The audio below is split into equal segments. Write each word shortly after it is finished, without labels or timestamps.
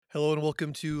Hello and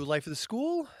welcome to Life of the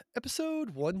School,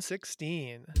 episode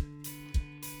 116.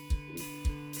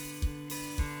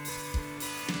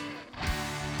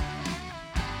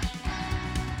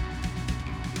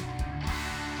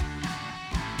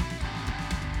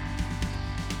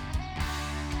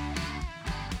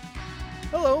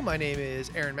 Hello, my name is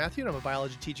Aaron Matthew, and I'm a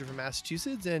biology teacher from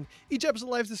Massachusetts. And each episode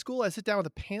of Life of the School, I sit down with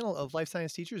a panel of life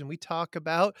science teachers and we talk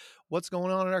about what's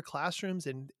going on in our classrooms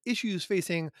and issues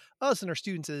facing us and our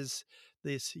students as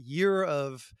this year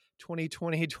of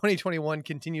 2020, 2021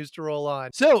 continues to roll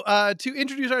on. So, to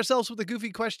introduce ourselves with a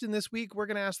goofy question this week, we're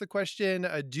going to ask the question,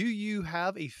 do you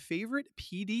have a favorite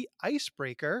PD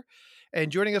icebreaker?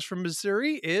 And joining us from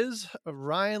Missouri is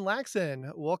Ryan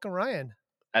Laxon. Welcome, Ryan.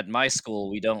 At my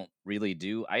school, we don't really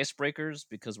do icebreakers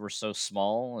because we're so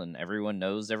small and everyone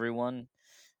knows everyone.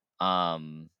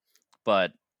 Um,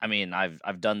 but I mean,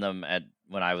 I've done them at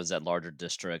when I was at larger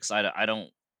districts. I don't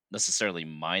necessarily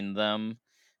mind them.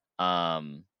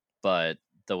 Um, but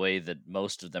the way that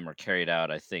most of them are carried out,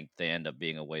 I think they end up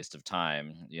being a waste of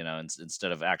time.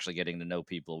 Instead of actually getting to know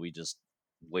people, we just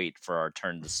wait for our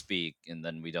turn to speak and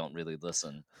then we don't really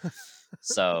listen.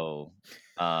 So,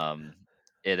 um,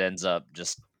 it ends up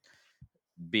just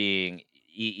being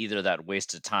either that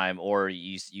waste of time or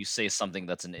you say something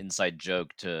that's an inside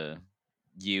joke to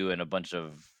you and a bunch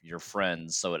of your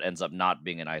friends, so it ends up not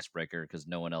being an icebreaker because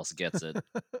no one else gets it.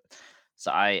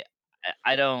 So I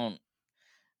don't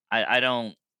I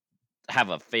don't have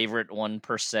a favorite one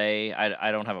per se.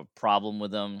 I don't have a problem with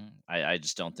them. I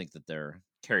just don't think that they're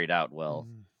carried out well.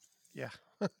 Mm, yeah.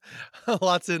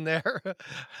 Lots in there.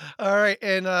 All right,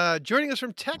 and, joining us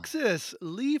from Texas,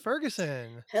 Lee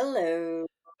Ferguson. Hello.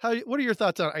 What are your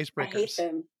thoughts on I hate icebreakers?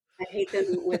 them. I hate them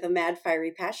with a mad, fiery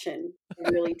passion. I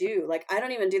really do. Like, I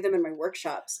don't even do them in my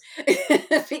workshops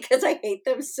because I hate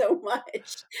them so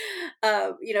much.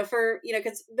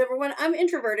 Because number one, I'm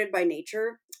introverted by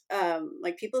nature.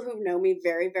 Like, people who know me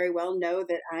very, very well know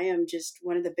that I am just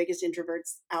one of the biggest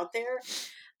introverts out there.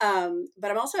 But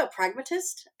I'm also a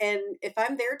pragmatist. And if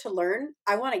I'm there to learn,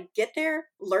 I want to get there,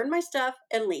 learn my stuff,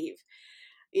 and leave.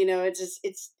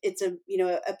 It's a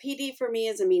PD for me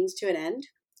is a means to an end.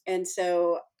 And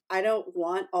so I don't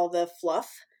want all the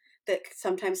fluff that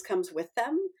sometimes comes with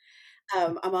them.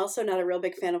 I'm also not a real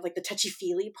big fan of like the touchy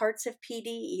feely parts of PD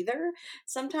either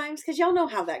sometimes, because y'all know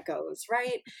how that goes,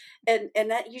 right? And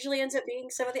that usually ends up being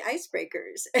some of the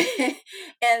icebreakers.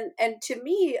 And to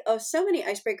me, so many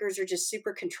icebreakers are just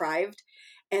super contrived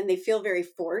and they feel very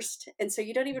forced. And so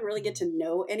you don't even really get to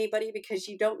know anybody because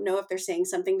you don't know if they're saying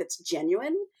something that's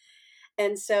genuine.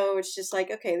 And so it's just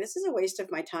like, okay, this is a waste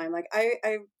of my time. Like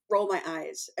I roll my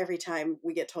eyes every time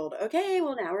we get told, okay,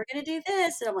 well now we're gonna do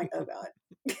this. And I'm like, oh God,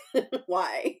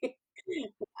 why?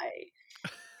 Why?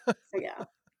 So yeah.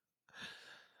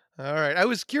 All right, I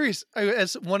was curious,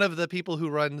 as one of the people who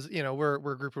runs, we're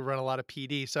a group who run a lot of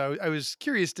PD, so I was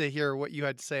curious to hear what you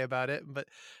had to say about it, but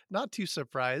not too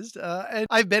surprised, and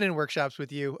I've been in workshops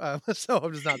with you, so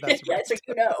I'm just not that Yeah, it's like surprised.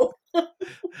 you know.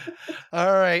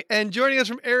 All right, and joining us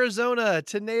from Arizona,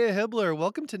 Tanea Hibbler.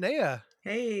 Welcome, Tanea.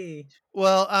 Hey,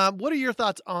 Well, what are your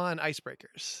thoughts on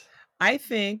icebreakers? I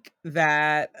think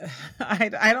that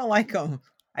I don't like them.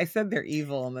 I said they're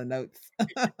evil in the notes.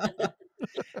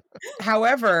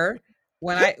 However,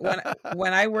 when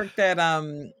I worked at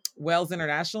Wales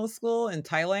International School in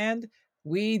Thailand,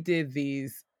 we did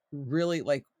these really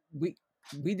like we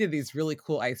we did these really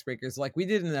cool icebreakers. Like we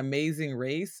did an amazing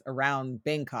race around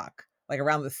Bangkok, like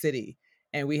around the city,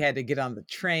 and we had to get on the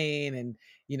train and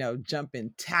jump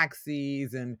in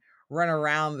taxis and run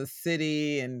around the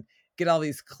city and get all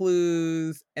these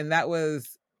clues. And that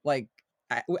was like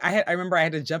I remember I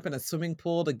had to jump in a swimming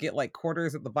pool to get like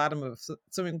quarters at the bottom of a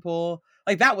swimming pool.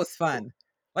 Like that was fun.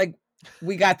 Like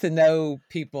we got to know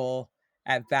people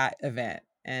at that event,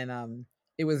 and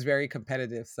it was very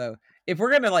competitive. So if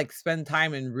we're gonna like spend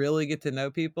time and really get to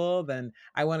know people, then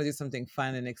I want to do something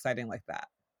fun and exciting like that.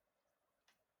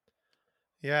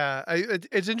 Yeah,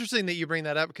 it's interesting that you bring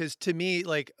that up because to me,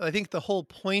 like, I think the whole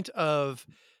point of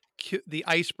the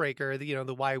icebreaker,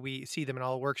 the why we see them in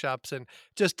all the workshops, and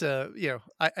just to,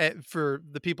 for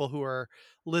the people who are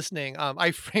listening,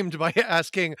 I framed by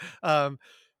asking, are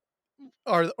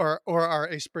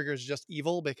icebreakers just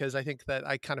evil? Because I think that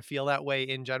I kind of feel that way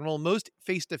in general. Most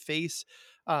face to face,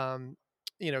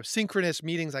 synchronous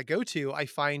meetings I go to, I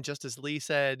find just as Lee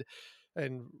said,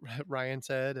 and Ryan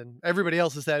said, and everybody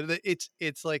else has said that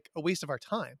it's like a waste of our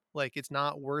time. Like it's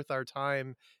not worth our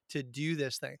time to do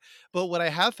this thing. But what I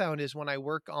have found is when I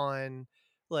work on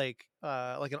like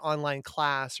an online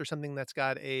class or something that's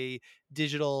got a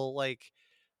digital like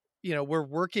we're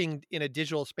working in a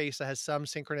digital space that has some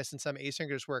synchronous and some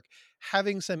asynchronous work,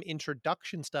 having some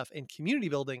introduction stuff and community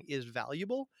building is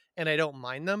valuable, and I don't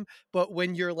mind them. But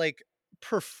when you're like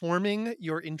performing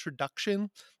your introduction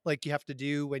like you have to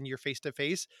do when you're face to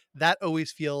face, that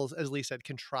always feels, as Lee said,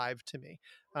 contrived to me.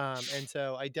 And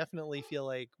so I definitely feel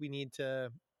like we need to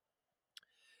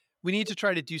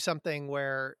try to do something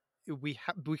where we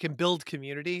can build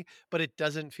community, but it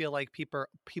doesn't feel like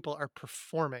people are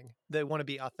performing. They want to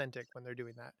be authentic when they're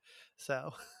doing that.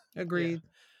 So, yeah, Agreed.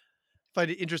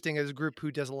 find it interesting as a group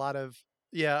who does a lot of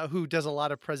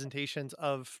presentations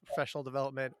of professional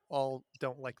development. All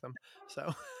don't like them.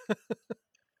 So,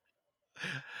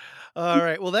 all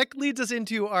right. Well, that leads us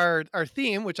into our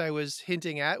theme, which I was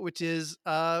hinting at, which is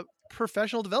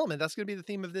professional development. That's going to be the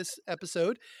theme of this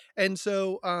episode. And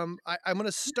so I'm going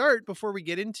to start before we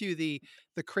get into the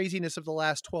craziness of the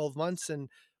last 12 months and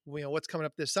what's coming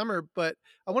up this summer. But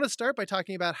I want to start by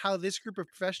talking about how this group of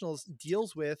professionals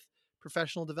deals with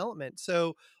professional development.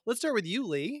 So let's start with you,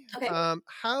 Lee. Okay.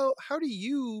 How do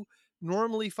you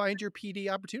normally find your PD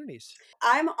opportunities?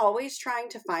 I'm always trying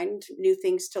to find new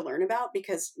things to learn about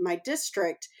because my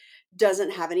district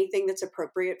doesn't have anything that's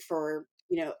appropriate for,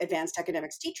 advanced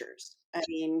academics teachers. I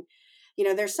mean,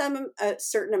 there's a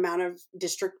certain amount of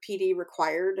district PD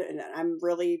required, and I'm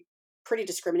really pretty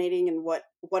discriminating in what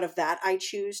of that I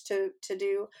choose to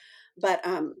do. But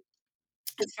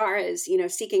as far as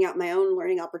seeking out my own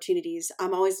learning opportunities,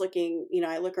 I'm always looking.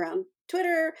 I look around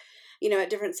Twitter, at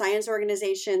different science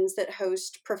organizations that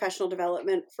host professional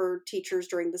development for teachers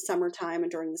during the summertime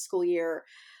and during the school year.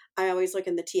 I always look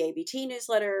in the TABT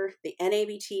newsletter, the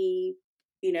NABT,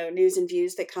 news and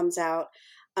views that comes out.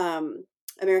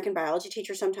 American Biology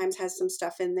Teacher sometimes has some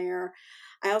stuff in there.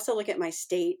 I also look at my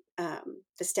state,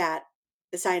 the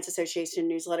Science Association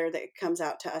newsletter that comes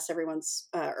out to us every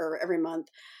month.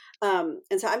 And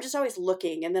so I'm just always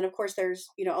looking. And then, of course, there's,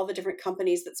 all the different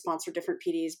companies that sponsor different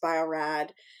PDs, Biorad,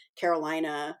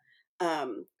 Carolina,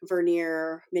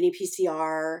 Vernier, Mini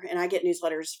PCR, and I get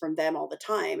newsletters from them all the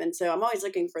time. And so I'm always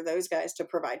looking for those guys to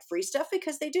provide free stuff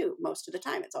because they do most of the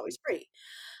time. It's always free.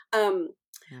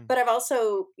 But I've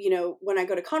also, when I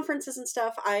go to conferences and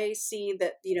stuff, I see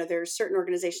that, there's certain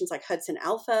organizations like Hudson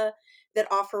Alpha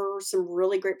that offer some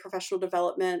really great professional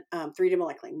development, 3D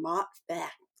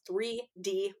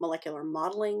molecular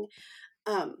modeling.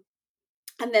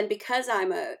 And then because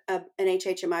I'm an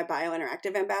HHMI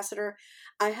Biointeractive ambassador,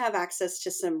 I have access to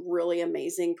some really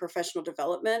amazing professional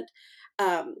development.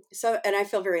 And I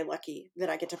feel very lucky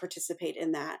that I get to participate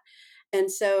in that.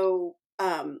 And so,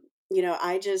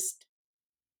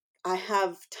 I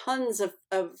have tons of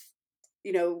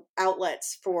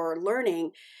outlets for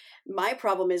learning. My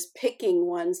problem is picking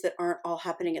ones that aren't all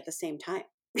happening at the same time.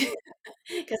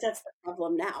 Because that's the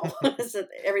problem now. So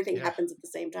everything Yeah. happens at the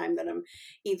same time that I'm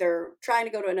either trying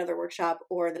to go to another workshop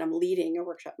or that I'm leading a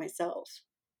workshop myself.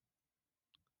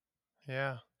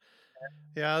 Yeah.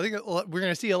 Yeah, I think we're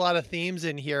going to see a lot of themes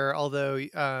in here, although,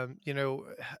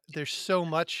 there's so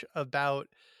much about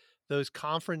those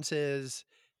conferences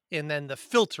and then the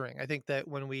filtering. I think that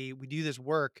when we do this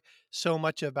work, so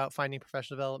much about finding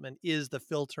professional development is the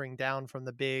filtering down from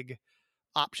the big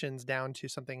options down to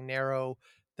something narrow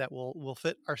that will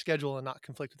fit our schedule and not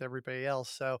conflict with everybody else.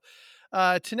 So,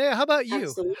 Tanea, how about you?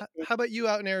 Absolutely. How about you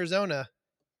out in Arizona?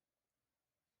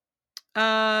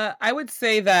 I would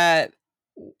say that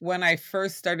when I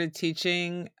first started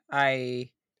teaching, I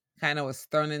kind of was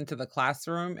thrown into the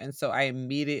classroom, and so I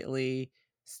immediately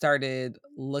started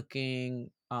looking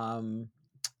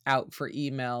out for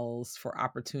emails for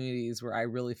opportunities where I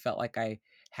really felt like I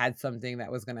had something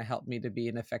that was going to help me to be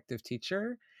an effective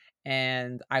teacher.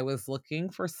 And I was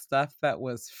looking for stuff that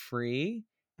was free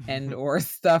and or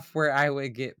stuff where I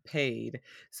would get paid.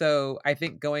 So I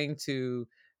think going to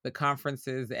the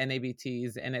conferences, the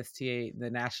NABTs, the NSTA,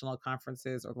 the national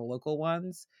conferences or the local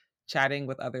ones, chatting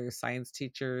with other science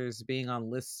teachers, being on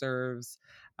listservs,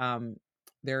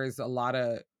 there's a lot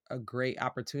of great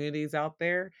opportunities out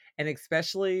there. And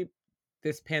especially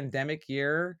this pandemic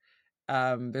year,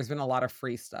 there's been a lot of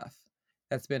free stuff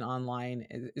that's been online.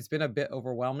 It's been a bit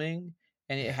overwhelming,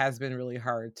 and it has been really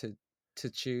hard to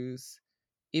choose.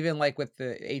 Even like with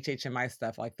the HHMI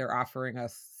stuff, like they're offering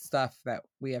us stuff that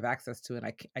we have access to,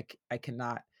 and I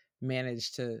cannot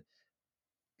manage to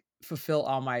fulfill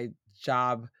all my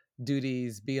job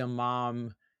duties, be a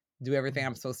mom, do everything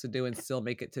I'm supposed to do, and still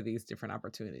make it to these different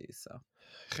opportunities. So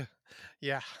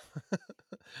Yeah.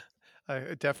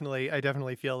 I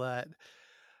definitely feel that.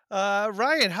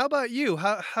 Ryan, how about you?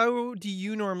 How do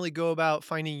you normally go about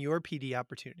finding your PD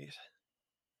opportunities?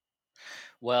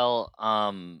 Well,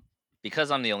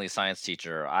 because I'm the only science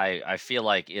teacher, I feel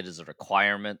like it is a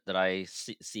requirement that I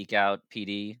seek out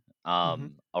PD,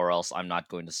 Mhm. or else I'm not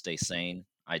going to stay sane.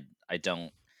 I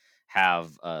don't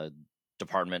have a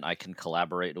department I can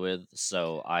collaborate with,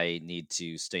 so I need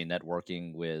to stay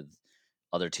networking with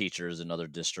other teachers in other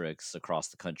districts across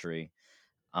the country.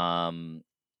 Um,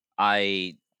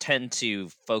 I tend to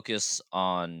focus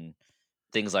on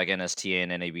things like NSTA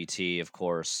and NABT, of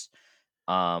course,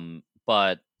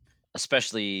 but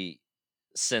especially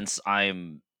since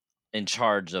I'm in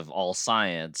charge of all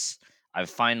science, I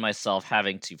find myself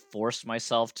having to force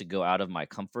myself to go out of my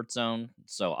comfort zone.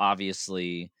 So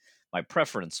obviously, my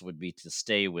preference would be to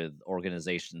stay with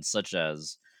organizations such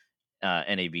as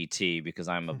NABT because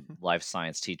I'm a Mhm. life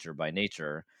science teacher by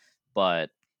nature.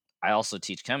 But I also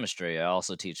teach chemistry, I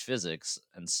also teach physics.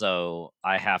 And so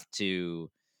I have to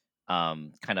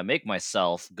kind of make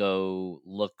myself go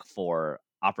look for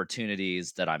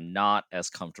opportunities that I'm not as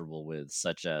comfortable with,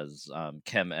 such as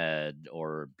Chem Ed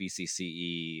or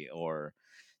BCCE or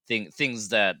things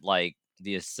that like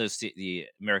the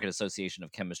American Association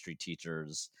of Chemistry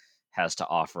Teachers has to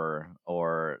offer,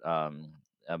 or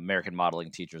American Modeling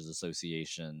Teachers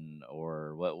Association,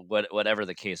 or whatever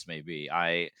the case may be.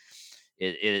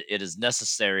 It is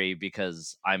necessary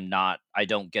because I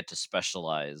don't get to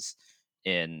specialize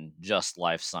in just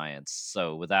life science.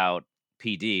 So without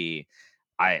PD,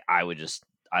 I would just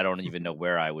I don't even know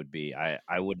where I would be.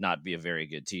 I would not be a very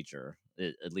good teacher,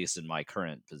 at least in my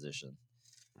current position.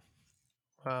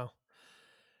 Wow.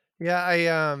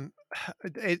 Yeah,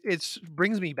 it's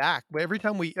brings me back. Every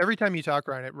time you talk,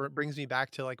 Ryan, brings me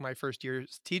back to like my first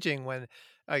years teaching when,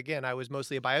 again, I was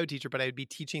mostly a bio teacher, but I'd be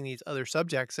teaching these other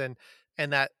subjects, and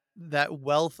that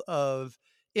wealth of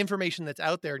information that's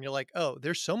out there, and you're like, oh,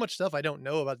 there's so much stuff I don't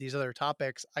know about these other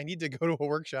topics. I need to go to a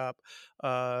workshop,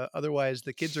 otherwise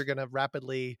the kids are gonna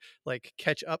rapidly like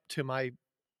catch up to my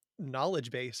knowledge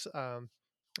base.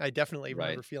 I definitely Right.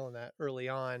 remember feeling that early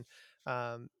on.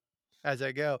 Um, as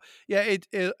I go. Yeah,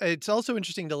 it's also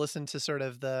interesting to listen to sort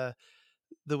of the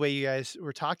way you guys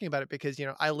were talking about it because,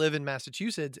 I live in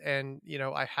Massachusetts and,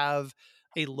 I have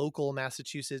a local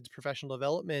Massachusetts professional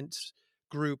development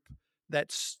group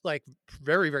that's like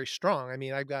very, very strong. I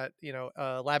mean, I've got,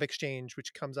 Lab Exchange,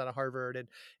 which comes out of Harvard, and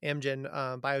Amgen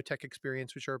Biotech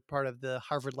Experience, which are part of the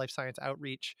Harvard Life Science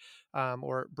Outreach,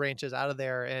 or branches out of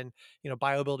there. And,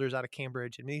 BioBuilders out of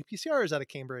Cambridge and Mini PCR is out of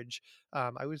Cambridge.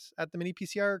 I was at the Mini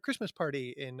PCR Christmas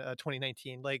party in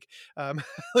 2019. Like,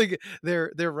 like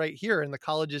they're right here in the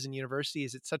colleges and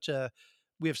universities.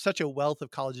 We have such a wealth of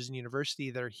colleges and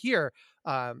university that are here.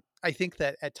 I think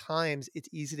that at times it's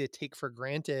easy to take for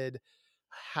granted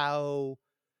how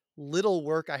little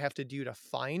work I have to do to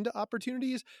find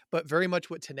opportunities, but very much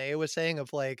what Tanea was saying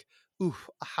of like, ooh,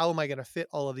 how am I going to fit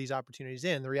all of these opportunities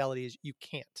in? The reality is you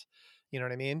can't. You know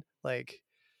what I mean? Like,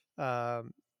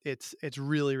 um, it's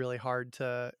really really hard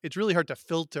to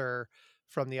filter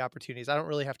from the opportunities. I don't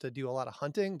really have to do a lot of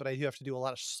hunting, but I do have to do a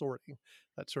lot of sorting.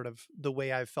 That's sort of the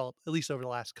way I've felt, at least over the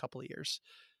last couple of years.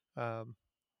 Um,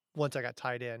 Once I got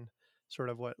tied in, sort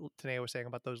of what Tanea was saying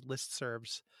about those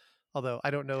listservs. Although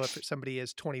I don't know if somebody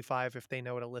is 25 if they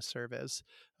know what a listserv is.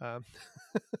 Um,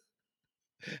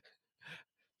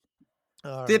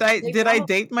 all Did right. I They did I probably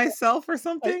date myself or I,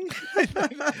 something? just a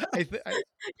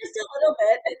little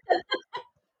bit.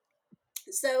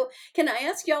 So, can I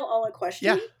ask y'all all a yeah.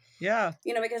 question? Yeah.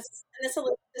 Because this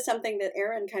alludes to something that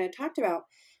Aaron kind of talked about.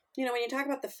 When you talk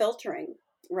about the filtering,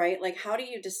 right? Like, how do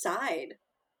you decide?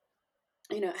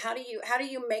 How do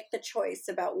you make the choice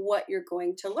about what you're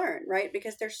going to learn, right?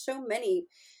 Because there's so many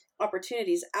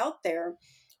opportunities out there.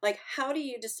 Like, how do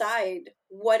you decide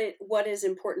what is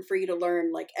important for you to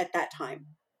learn, like at that time,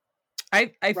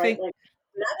 I right? think Like,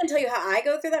 I'm not gonna tell you how I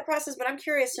go through that process, but I'm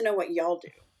curious to know what y'all do.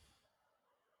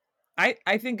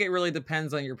 I think it really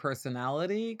depends on your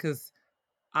personality because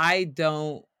I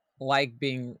don't like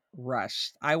being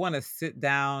rushed. I want to sit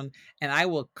down and I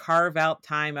will carve out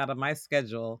time out of my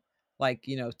schedule, like,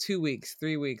 2 weeks,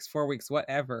 3 weeks, 4 weeks,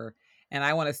 whatever. And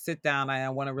I want to sit down and I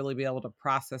want to really be able to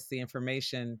process the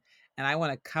information. And I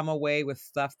want to come away with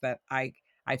stuff that I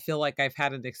feel like I've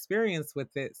had an experience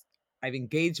with it. I've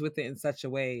engaged with it in such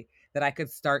a way that I could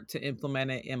start to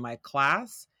implement it in my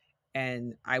class.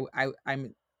 And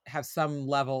I'm have some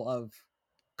level of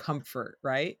comfort,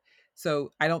 right?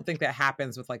 So I don't think that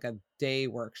happens with like a day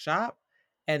workshop.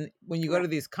 And when you go Right. to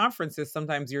these conferences,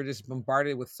 sometimes you're just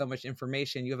bombarded with so much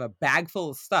information. You have a bag full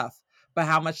of stuff, but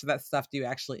how much of that stuff do you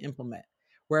actually implement?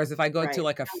 Whereas if I go to Right.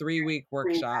 like a 3 week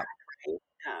Bring back, workshop, right?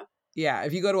 Yeah. yeah,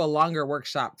 if you go to a longer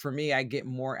workshop, for me, I get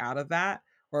more out of that.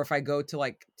 Or if I go to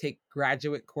like take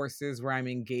graduate courses where I'm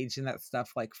engaged in that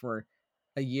stuff, like for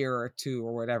a year or two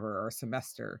or whatever, or a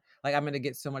semester. Like I'm going to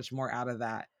get so much more out of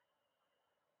that.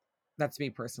 That's me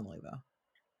personally,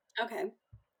 though. Okay.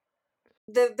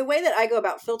 The way that I go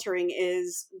about filtering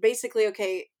is basically,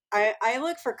 okay, I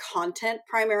look for content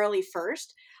primarily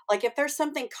first. Like if there's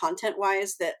something content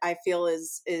wise that I feel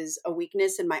is a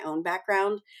weakness in my own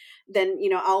background, then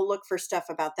I'll look for stuff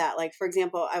about that. Like for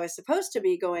example, I was supposed to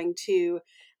be going to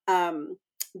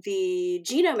the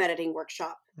genome editing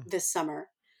workshop this summer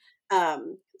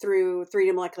through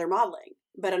 3D molecular modeling.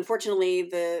 But unfortunately,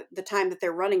 the time that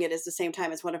they're running it is the same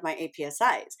time as one of my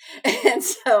APSIs. And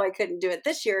so I couldn't do it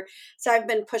this year. So I've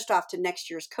been pushed off to next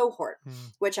year's cohort,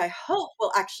 which I hope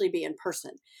will actually be in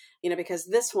person, because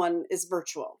this one is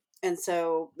virtual. And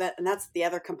so that's the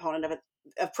other component of it,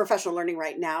 of professional learning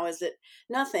right now, is that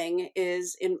nothing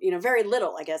is in, very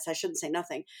little, I guess I shouldn't say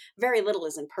nothing, very little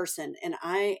is in person. And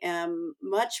I am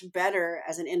much better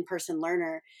as an in-person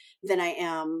learner than I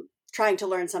am trying to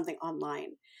learn something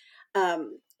online.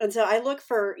 And so I look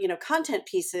for, content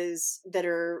pieces that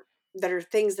are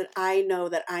things that I know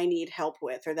that I need help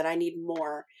with, or that I need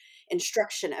more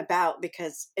instruction about,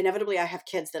 because inevitably I have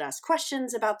kids that ask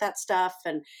questions about that stuff.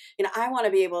 And, I want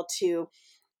to be able to,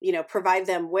 provide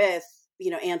them with,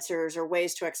 answers or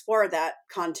ways to explore that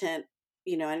content,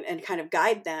 and kind of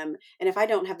guide them. And if I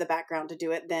don't have the background to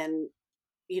do it, then,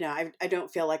 I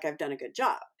don't feel like I've done a good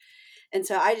job. And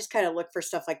so I just kind of look for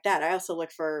stuff like that. I also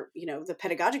look for, the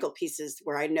pedagogical pieces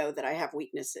where I know that I have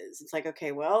weaknesses. It's like,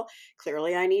 okay, well,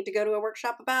 clearly I need to go to a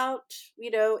workshop about,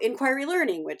 inquiry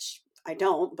learning, which I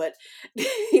don't, but,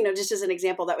 just as an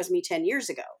example, that was me 10 years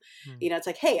ago. It's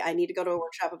like, hey, I need to go to a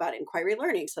workshop about inquiry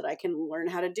learning so that I can learn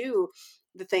how to do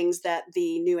the things that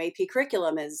the new AP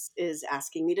curriculum is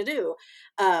asking me to do.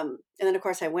 And then of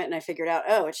course I went and I figured out,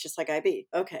 oh, it's just like IB.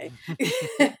 Okay.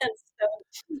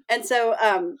 and so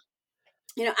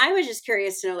I was just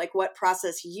curious to know, like, what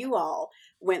process you all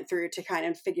went through to kind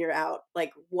of figure out,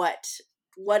 like, what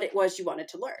it was you wanted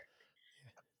to learn.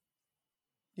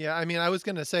 Yeah, I mean, I was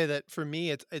going to say that for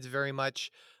me, it's very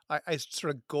much, I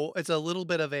sort of go, it's a little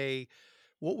bit of a,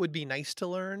 what would be nice to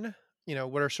learn?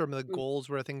 What are some of the goals?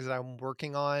 What are things that I'm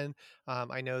working on?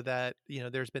 I know that,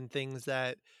 there's been things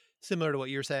that, similar to what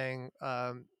you're saying,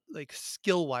 like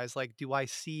skill wise, like, do I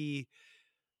see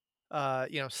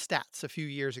stats a few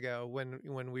years ago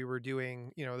when we were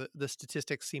doing, the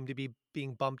statistics seem to be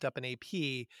being bumped up in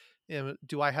AP.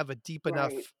 Do I have a deep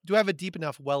enough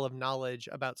Right. well of knowledge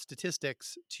about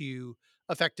statistics to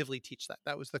effectively teach that?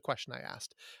 That was the question I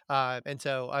asked. And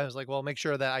so I was like, well, make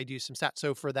sure that I do some stats.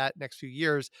 So for that next few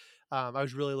years, I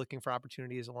was really looking for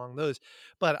opportunities along those.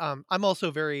 But I'm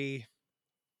also very,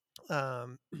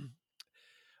 um,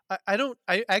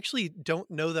 I actually don't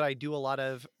know that I do a lot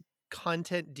of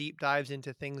content deep dives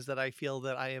into things that I feel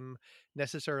that I am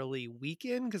necessarily weak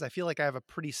in, because I feel like I have a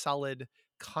pretty solid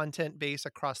content base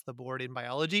across the board in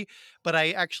biology, but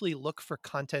I actually look for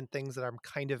content things that I'm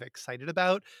kind of excited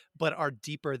about but are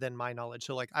deeper than my knowledge.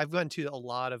 So like I've gone to a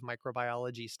lot of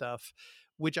microbiology stuff,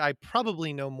 which I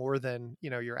probably know more than,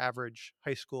 your average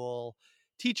high school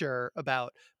teacher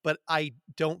about, but I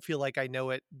don't feel like I know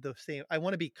it the same. I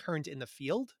want to be current in the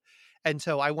field. And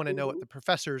so I want to know what the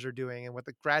professors are doing and what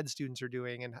the grad students are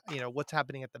doing and, what's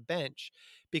happening at the bench,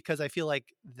 because I feel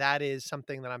like that is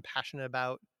something that I'm passionate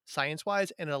about science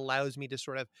wise. And it allows me to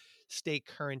sort of stay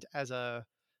current as a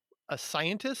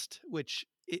scientist, which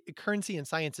currency in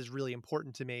science is really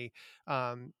important to me.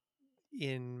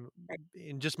 In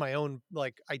just my own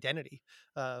like identity,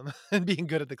 and being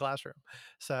good at the classroom.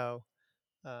 So,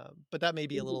 but that may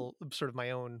be a little sort of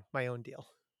my own deal.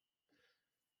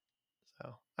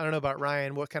 So I don't know about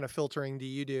Ryan. What kind of filtering do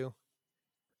you do?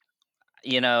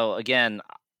 Again,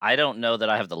 I don't know that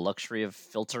I have the luxury of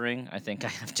filtering. I think I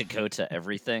have to go to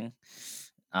everything.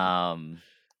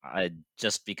 I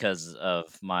just because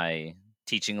of my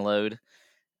teaching load.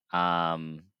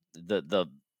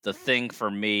 The thing for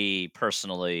me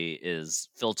personally is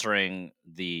filtering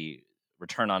the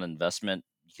return on investment,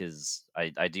 because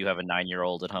I do have a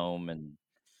 9-year-old at home, and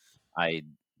I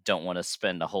don't want to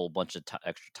spend a whole bunch of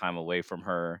extra time away from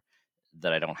her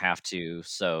that I don't have to.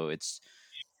 So it's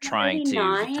trying Already to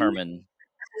 9? determine.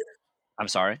 I'm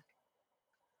sorry.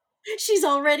 She's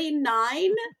already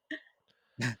 9?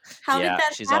 How did Yeah,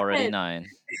 that she's already happen? 9.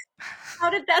 How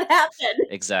did that happen?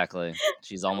 Exactly.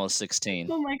 She's almost 16.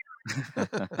 Oh my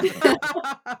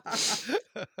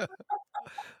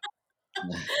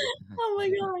Oh my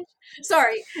gosh.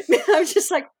 Sorry. I'm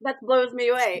just like, that blows me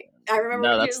away. I remember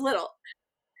No, when she was little.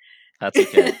 that's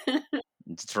okay.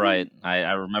 That's right.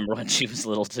 I remember when she was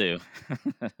little too.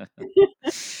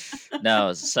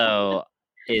 No, so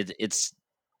it's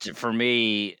for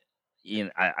me,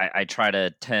 I try to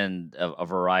attend a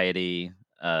variety,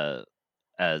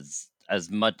 as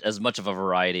much of a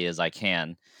variety as I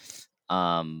can.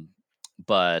 Um,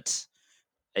 but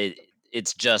it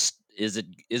it's just, is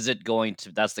it going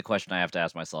to, that's the question I have to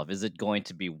ask myself. Is it going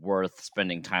to be worth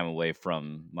spending time away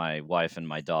from my wife and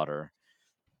my daughter?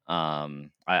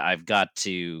 I've got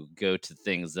to go to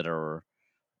things that are,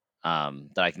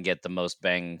 that I can get the most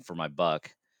bang for my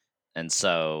buck. And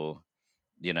so,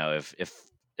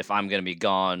 if I'm going to be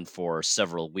gone for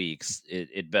several weeks,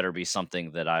 it better be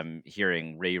something that I'm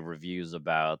hearing rave reviews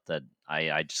about, that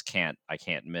I just can't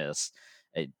miss.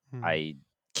 I, Hmm. I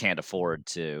can't afford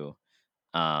to,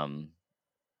 um,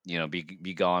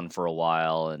 be gone for a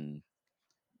while, and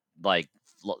like,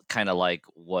 kind of like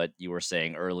what you were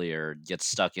saying earlier, get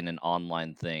stuck in an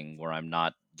online thing where I'm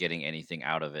not getting anything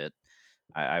out of it.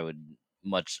 I would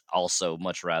much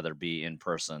rather be in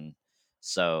person.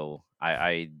 So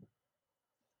I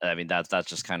mean, that's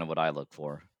just kind of what I look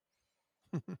for.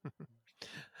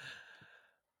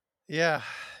 Yeah,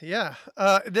 yeah.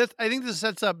 This, I think this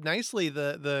sets up nicely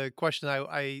the question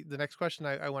the next question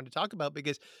I wanted to talk about,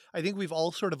 because I think we've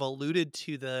all sort of alluded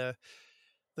to the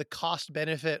cost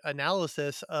benefit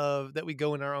analysis of that we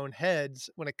go in our own heads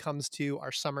when it comes to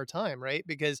our summertime, right?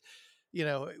 Because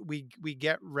we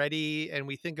get ready and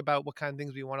we think about what kind of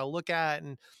things we want to look at,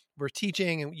 and we're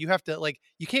teaching, and you have to, like,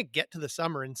 you can't get to the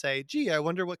summer and say, gee, I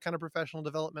wonder what kind of professional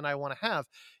development I want to have.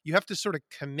 You have to sort of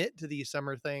commit to these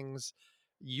summer things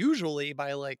usually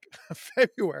by like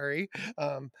February.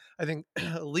 I think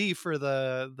Lee, for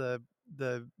the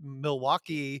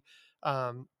Milwaukee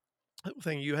um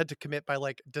thing, you had to commit by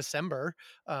like December,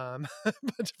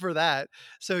 but for that,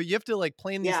 so you have to like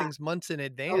plan these Yeah. things months in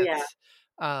Oh yeah. advance,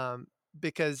 um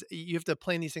because you have to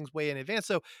plan these things way in advance.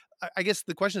 So I guess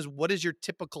the question is, what is your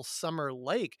typical summer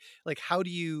like? How do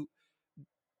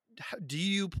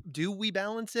we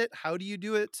balance it? How do you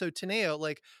do it? So Taneo,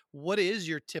 like, what is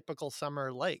your typical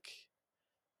summer like?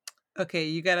 Okay,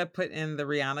 you gotta put in the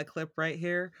Rihanna clip right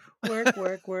here. Work,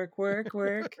 work, work, work,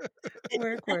 work,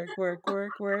 work, work, work,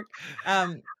 work, work.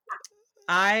 Um,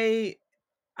 I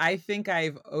I think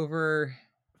I've over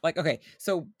like okay,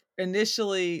 so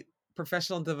initially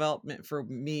professional development for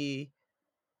me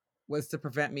was to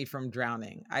prevent me from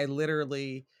drowning. I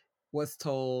literally was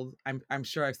told, I'm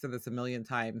sure I've said this a million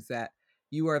times, that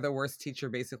you are the worst teacher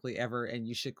basically ever and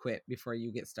you should quit before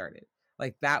you get started.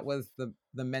 Like that was the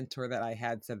mentor that I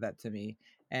had said that to me.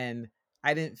 And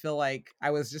I didn't feel like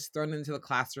I was just thrown into the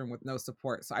classroom with no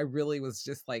support. So I really was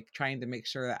just like trying to make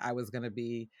sure that I was going to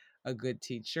be a good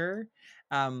teacher.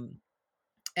 Um,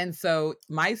 and so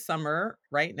my summer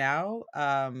right now,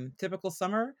 typical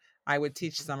summer, I would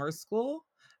teach summer school.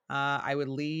 I would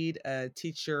lead a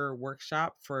teacher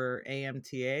workshop for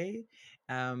AMTA,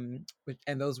 and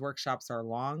those workshops are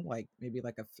long, like maybe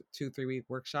like a 2-3 week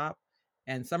workshop.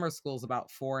 And summer school is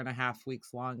about 4.5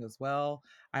 weeks long as well.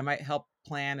 I might help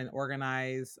plan and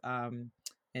organize an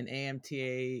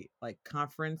AMTA like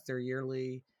conference, their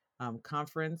yearly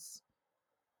conference.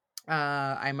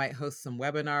 I might host some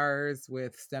webinars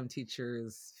with STEM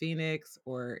Teachers Phoenix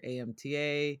or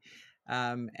AMTA.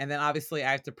 And then obviously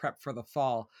I have to prep for the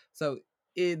fall. So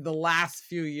in the last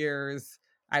few years,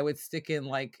 I would stick in,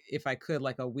 like, if I could,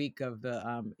 like a week of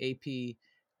the AP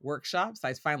workshops.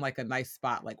 I find like a nice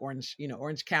spot like Orange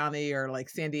County or like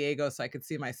San Diego, so I could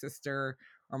see my sister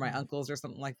or my Mhm. uncles or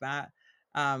something like that.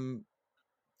 Um,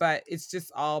 but it's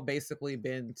just all basically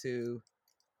been to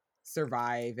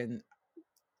survive. And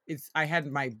I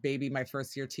had my baby my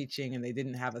first year teaching and they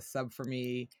didn't have a sub for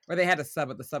me, or they had a sub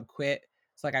but the sub quit.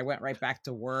 So like I went right back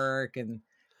to work, and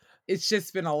it's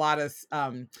just been a lot of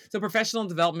so professional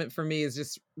development for me is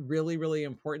just really really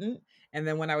important. And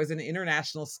then when I was in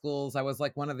international schools, I was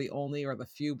like one of the only or the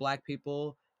few Black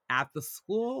people at the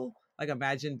school. Like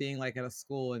imagine being like at a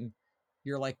school and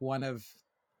you're like one of,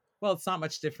 well, it's not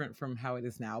much different from how it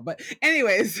is now, but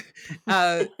anyways,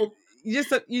 uh you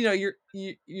just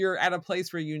you're at a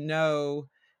place where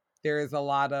there is a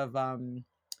lot of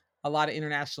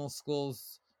international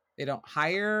schools. They don't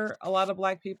hire a lot of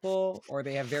Black people, or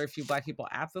they have very few Black people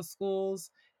at the schools.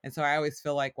 And so I always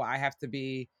feel like, well, I have to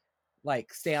be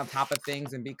like stay on top of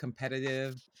things and be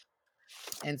competitive.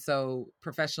 And so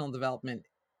professional development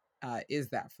is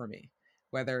that for me,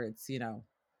 whether it's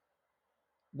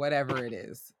whatever it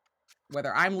is,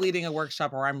 whether I'm leading a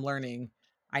workshop or I'm learning,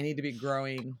 I need to be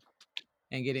growing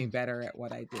and getting better at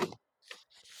what I do.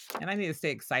 And I need to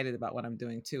stay excited about what I'm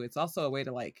doing too. It's also a way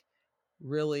to like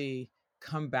really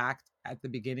come back at the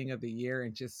beginning of the year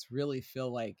and just really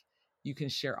feel like you can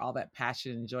share all that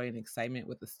passion and joy and excitement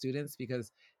with the students,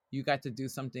 because you got to do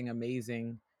something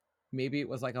amazing maybe it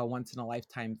was like a once in a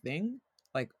lifetime thing.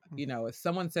 Like, Mm. if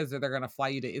someone says that they're going to fly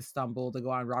you to Istanbul to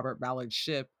go on Robert Ballard's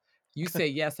ship, you say,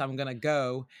 yes, I'm going to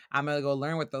go. I'm going to go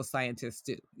learn what those scientists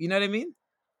do. You know what I mean?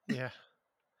 Yeah.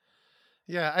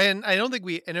 Yeah, and I don't think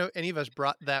any of us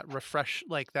brought that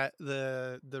like that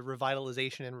the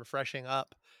revitalization and refreshing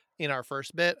up in our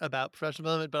first bit about professional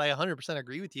development, but I 100%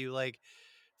 agree with you. Like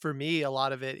for me, a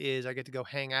lot of it is I get to go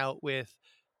hang out with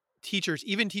teachers,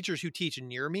 even teachers who teach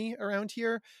near me around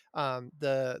here.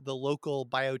 The local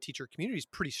bio teacher community is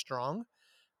pretty strong,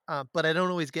 but I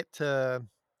don't always get to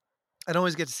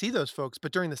see those folks.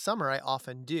 But during the summer, I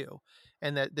often do,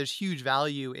 and that there's huge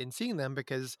value in seeing them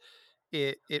because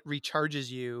it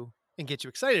recharges you and gets you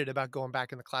excited about going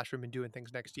back in the classroom and doing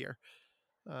things next year.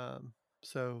 Um,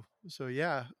 so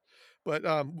yeah, but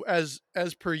as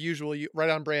per usual, you right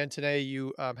on brand today.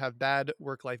 You have bad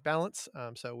work-life balance.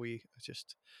 So we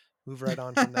just move right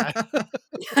on from that.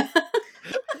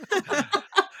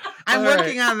 I'm All working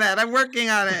right. on that. I'm working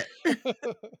on it.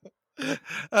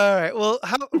 All right. Well,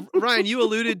 Ryan, you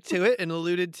alluded to it and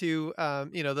alluded to,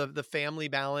 the family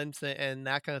balance and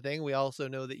that kind of thing. We also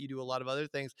know that you do a lot of other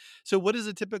things. So what is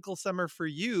a typical summer for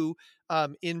you,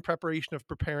 in preparation of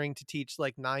preparing to teach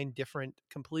like 9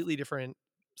 completely different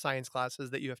science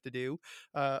classes that you have to do?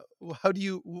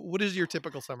 What is your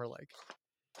typical summer like?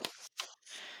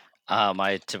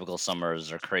 My typical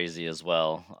summers are crazy as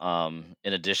well.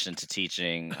 In addition to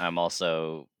teaching, I'm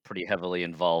also pretty heavily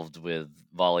involved with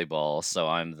volleyball. So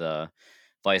I'm the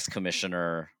vice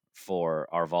commissioner for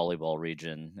our volleyball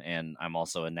region, and I'm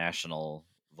also a national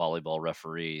volleyball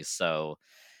referee. So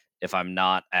if I'm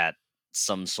not at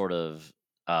some sort of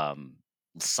um,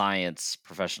 science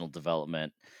professional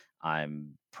development,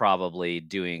 I'm probably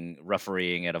doing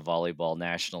refereeing at a volleyball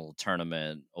national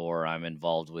tournament, or I'm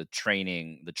involved with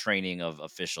the training of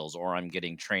officials, or I'm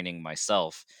getting training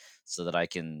myself so that I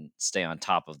can stay on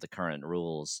top of the current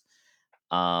rules.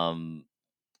 Um,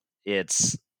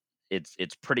 it's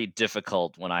it's pretty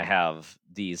difficult when I have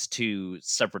these two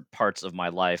separate parts of my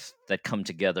life that come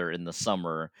together in the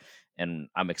summer, and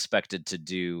I'm expected to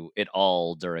do it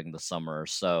all during the summer.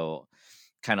 So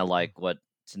kind of Mhm. like what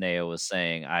Taneo was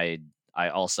saying, I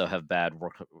also have bad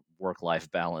work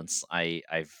life balance.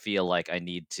 I feel like I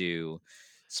need to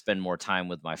spend more time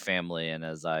with my family, and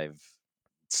as I've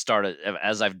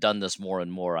done this more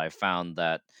and more, I've found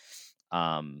that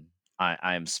um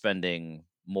I'm spending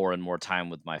more and more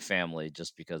time with my family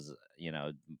just because,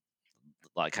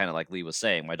 like kind of like Lee was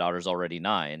saying, my daughter's already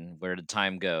 9. Where did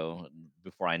time go?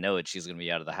 Before I know it, she's going to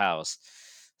be out of the house.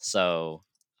 So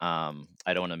I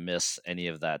don't want to miss any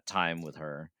of that time with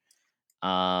her.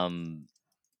 Um,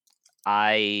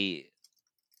 I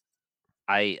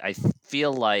I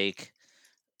feel like,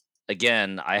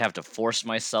 again, I have to force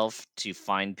myself to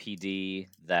find PD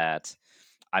that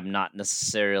I'm not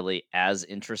necessarily as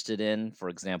interested in. For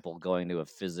example, going to a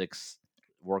physics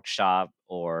workshop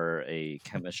or a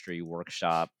chemistry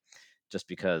workshop, just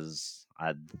because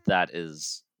that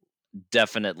is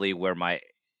definitely where my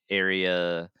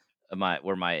area,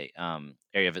 where my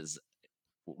area of is,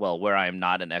 well, where I am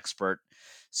not an expert.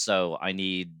 So I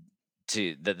need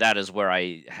that is where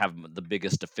I have the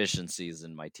biggest deficiencies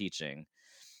in my teaching.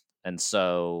 And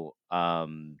so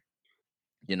I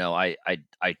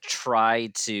try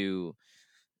to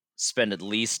spend at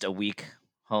least a week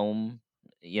home,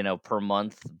 per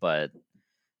month, but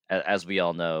as we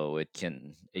all know, it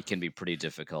can be pretty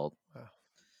difficult. Wow.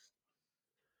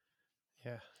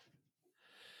 Yeah.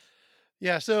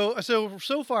 Yeah, so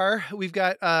far we've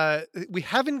got we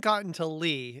haven't gotten to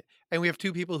Lee, and we have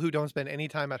 2 people who don't spend any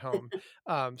time at home.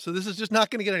 So this is just not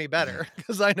gonna get any better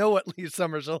because I know what Lee's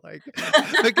summers are like.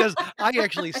 Because I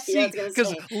actually Yeah, I see was gonna because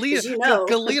say, Lee because you 'cause know,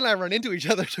 'cause Lee and I run into each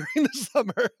other during the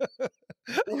summer.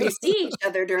 we see each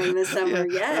other during the Yeah, summer.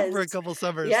 Yes, for a couple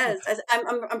summers. yes.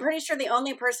 I'm pretty sure the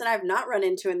only person I've not run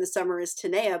into in the summer is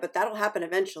Tanea, but that'll happen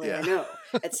eventually. I Yeah. know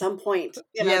at some point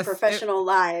in our Yes, professional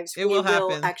lives it we will will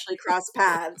happen. actually cross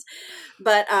paths.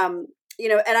 But and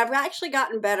I've actually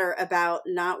gotten better about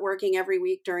not working every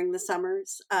week during the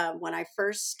summers. When I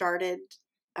first started,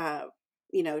 uh,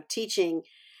 teaching,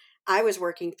 I was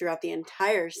working throughout the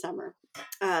entire summer.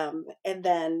 And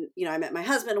then, I met my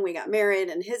husband and we got married,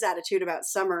 and his attitude about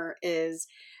summer is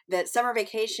that summer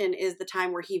vacation is the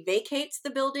time where he vacates the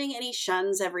building and he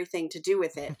shuns everything to do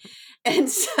with it. And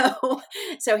so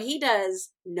he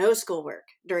does no schoolwork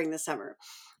during the summer.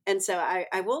 And so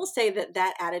I will say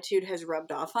that attitude has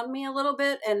rubbed off on me a little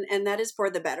bit, and that is for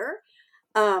the better.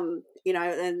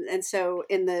 And so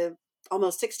in the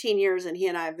almost 16 years and he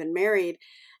and I have been married,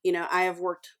 I have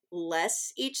worked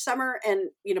less each summer, and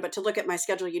but to look at my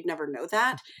schedule, you'd never know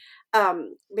that.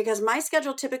 because my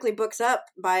schedule typically books up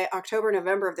by October,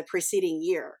 November of the preceding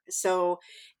year. So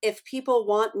if people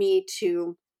want me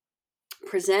to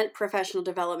present professional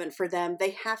development for them,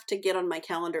 they have to get on my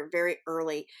calendar very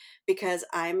early because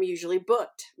I'm usually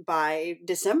booked by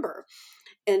December.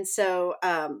 And so,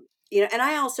 and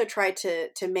I also try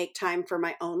to make time for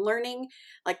my own learning.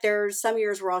 Like there's some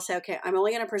years where I'll say, okay, I'm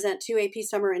only going to present 2 AP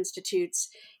Summer Institutes,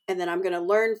 and then I'm going to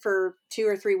learn for 2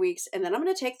 or 3 weeks, and then I'm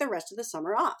going to take the rest of the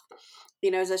summer off.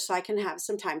 Just so I can have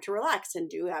some time to relax and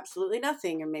do absolutely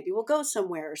nothing, or maybe we'll go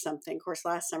somewhere or something. Of course,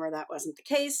 last summer that wasn't the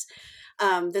case.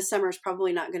 This summer is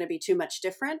probably not going to be too much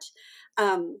different.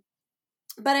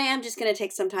 But I am just going to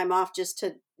take some time off just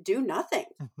to do nothing,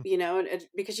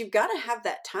 because you've got to have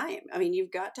that time. I mean,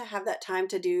 you've got to have that time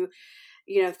to do,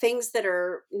 things that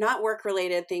are not work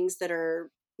related, things that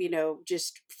are,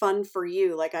 just fun for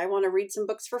you. Like I want to read some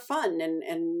books for fun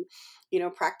and,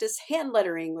 practice hand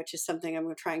lettering, which is something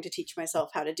I'm trying to teach myself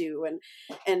how to do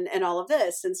and all of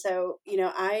this. And so,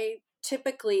 I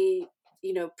typically,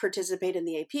 participate in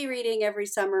the AP reading every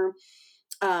summer,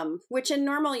 which in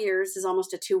normal years is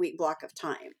almost a 2-week block of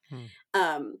time.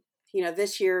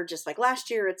 This year, just like last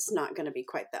year, it's not going to be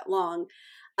quite that long.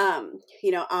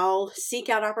 I'll seek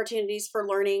out opportunities for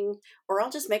learning, or I'll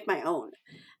just make my own.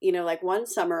 Like one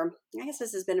summer, I guess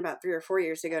this has been about 3 or 4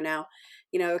 years ago now,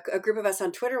 a group of us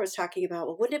on Twitter was talking about,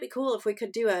 well, wouldn't it be cool if we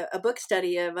could do a book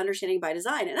study of Understanding by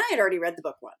Design? And I had already read the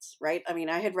book once, right? I mean,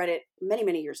 I had read it many,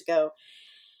 many years ago.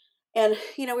 And,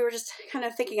 we were just kind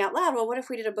of thinking out loud, well, what if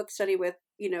we did a book study with,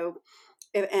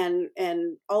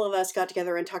 and all of us got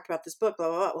together and talked about this book, blah,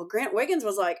 blah, blah. Well, Grant Wiggins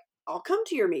was like, I'll come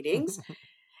to your meetings.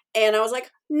 And I was like,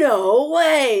 no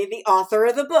way. The author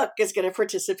of the book is going to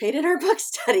participate in our book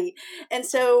study. And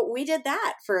so we did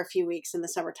that for a few weeks in the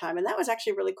summertime. And that was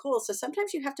actually really cool. So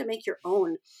sometimes you have to make your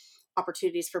own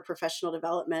opportunities for professional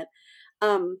development.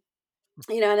 And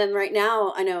then right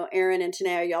now, I know Aaron and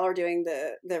Tanea, y'all are doing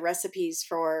the recipes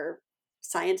for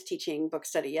science teaching book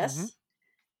study, yes?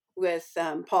 With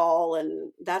Paul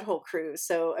and that whole crew.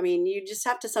 So, I mean, you just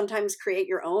have to sometimes create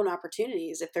your own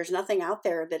opportunities. If there's nothing out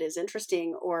there that is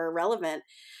interesting or relevant,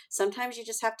 sometimes you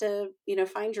just have to,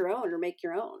 find your own or make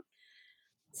your own.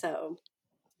 So,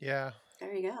 Yeah.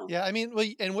 there you go. Yeah, I mean, well,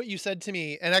 and what you said to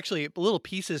me, and actually little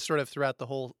pieces sort of throughout the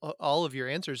whole, all of your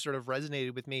answers sort of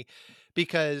resonated with me,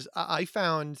 because I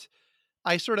found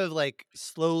I sort of like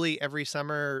slowly every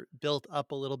summer built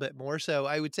up a little bit more. So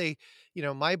I would say,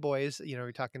 my boys,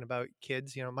 we're talking about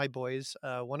kids, my boys,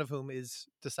 one of whom is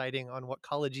deciding on what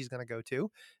college he's going to go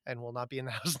to and will not be in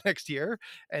the house next year.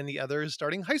 And the other is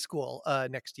starting high school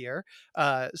next year.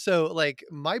 So like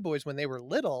my boys, when they were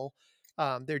little,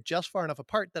 they're just far enough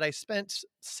apart that I spent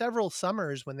several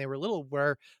summers when they were little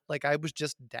where like I was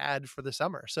just dad for the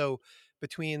summer. So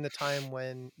between the time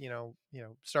when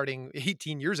starting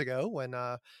 18 years ago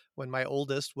when my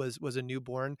oldest was a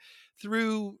newborn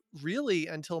through really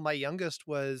until my youngest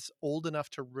was old enough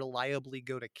to reliably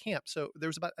go to camp. So there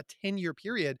was about a 10-year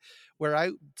period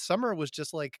where summer was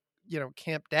just like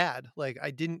camp dad. Like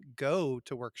I didn't go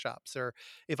to workshops, or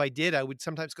if I did, I would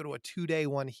sometimes go to a 2-day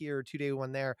one here, 2-day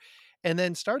one there. And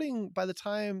then starting by the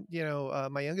time,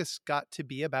 my youngest got to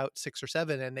be about 6 or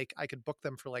 7 and I could book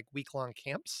them for like week-long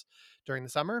camps during the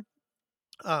summer.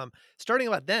 Starting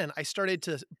about then, I started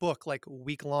to book like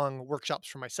week-long workshops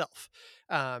for myself,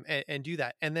 and do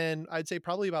that. And then I'd say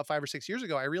probably about 5 or 6 years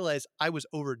ago, I realized I was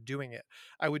overdoing it.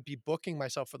 I would be booking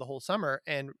myself for the whole summer,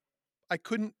 and I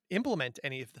couldn't implement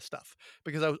any of the stuff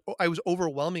because I was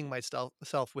overwhelming myself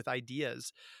with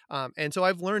ideas. And so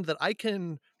I've learned that I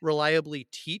can reliably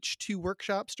teach 2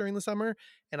 workshops during the summer,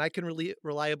 and I can really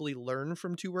reliably learn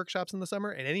from 2 workshops in the summer.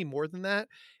 And any more than that,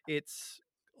 it's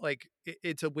like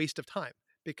it's a waste of time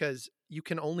because you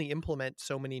can only implement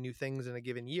so many new things in a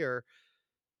given year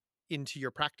into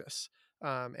your practice.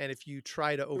 And if you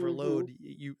try to overload,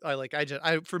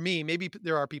 for me, maybe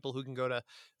there are people who can go to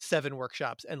 7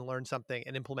 workshops and learn something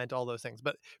and implement all those things.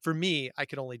 But for me, I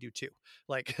can only do 2.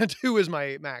 Like 2 is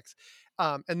my max.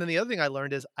 And then the other thing I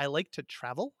learned is I like to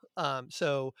travel.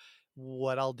 So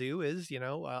what I'll do is,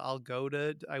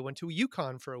 I went to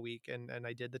Yukon for a week and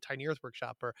I did the Tiny Earth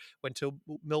workshop, or went to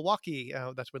Milwaukee.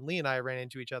 That's when Lee and I ran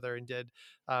into each other and did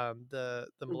the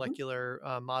molecular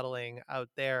modeling out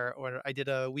there. Or I did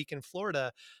a week in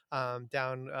Florida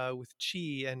down with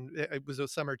Chi, and it was a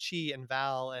summer. Chi and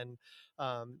Val and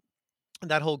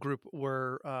that whole group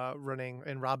were running,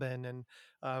 and Robin and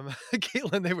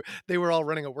Caitlin, they were all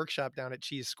running a workshop down at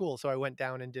Chi's school. So I went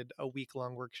down and did a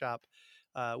week-long workshop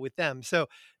with them. So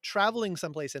traveling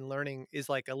someplace and learning is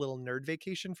like a little nerd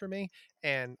vacation for me,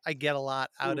 and I get a lot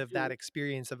out of that Mhm.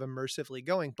 experience of immersively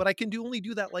going. But I can only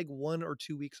do that like 1 or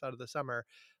 2 weeks out of the summer,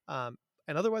 and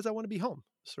otherwise I want to be home.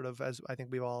 Sort of as I think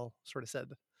we've all sort of said.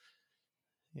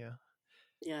 Yeah.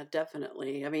 Yeah,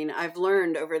 definitely. I mean, I've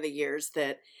learned over the years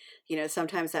that,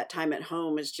 sometimes that time at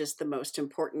home is just the most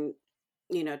important,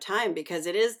 time because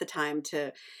it is the time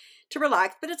to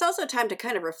relax, but it's also time to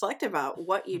kind of reflect about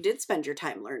what you did spend your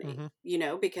time learning,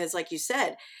 Mm-hmm. because like you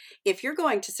said, if you're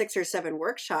going to 6 or 7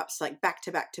 workshops like back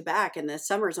to back to back and the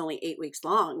summer is only 8 weeks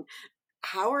long,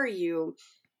 how are you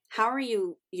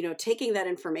taking that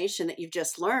information that you've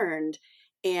just learned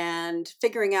and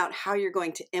figuring out how you're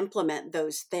going to implement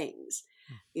those things,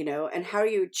 and how are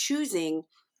you choosing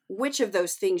which of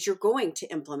those things you're going to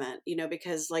implement,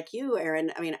 because like you,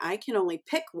 Aaron, I mean, I can only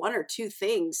pick 1 or 2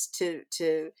 things to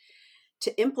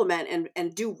implement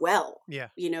and do well, Yeah.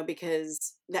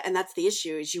 because and that's the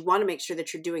issue is you want to make sure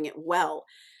that you're doing it well,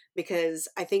 because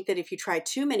I think that if you try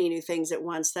too many new things at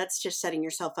once, that's just setting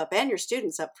yourself up and your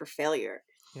students up for failure,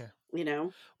 Yeah. you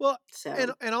know? Well, and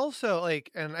So, and also like,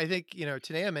 and I think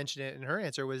Tanea mentioned it in her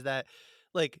answer was that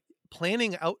like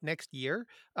planning out next year.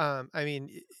 I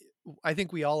mean, I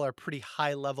think we all are pretty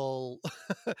high level.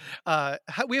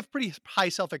 We have pretty high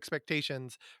self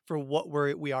expectations for what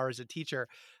we are as a teacher.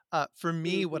 For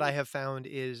me, what I mhm, have found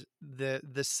is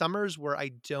the summers where I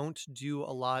don't do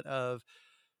a lot of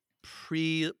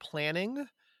pre-planning,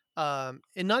 and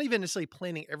not even necessarily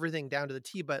planning everything down to the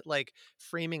T, but like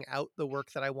framing out the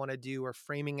work that I want to do or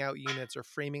framing out units or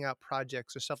framing out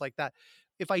projects or stuff like that.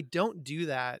 If I don't do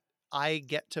that, I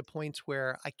get to points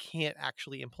where I can't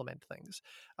actually implement things,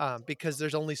 because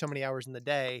there's only so many hours in the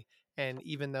day. And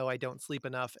even though I don't sleep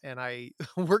enough and I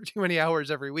work too many hours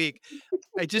every week,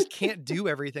 I just can't do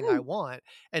everything I want.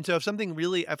 And so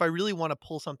if I really want to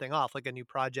pull something off, like a new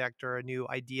project or a new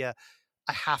idea,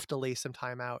 I have to lay some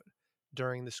time out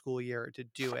during the school year to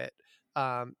do it.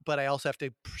 But I also have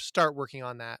to start working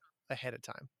on that ahead of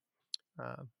time.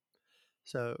 Um,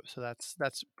 so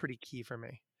that's pretty key for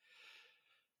me.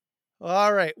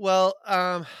 All right. Well,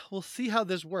 we'll see how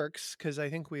this works because I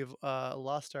think we've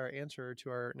lost our answer to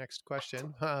our next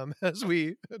question as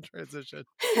we transition.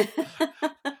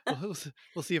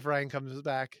 We'll see if Ryan comes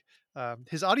back.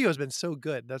 His audio has been so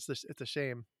good. It's a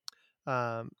shame.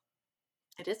 Um,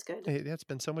 it is good. It's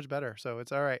been so much better, so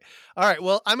it's all right. All right,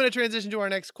 well, I'm going to transition to our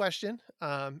next question,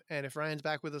 and if Ryan's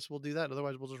back with us, we'll do that.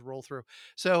 Otherwise, we'll just roll through.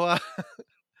 So,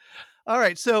 all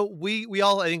right. So we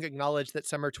all I think acknowledge that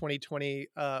summer 2020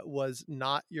 was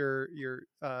not your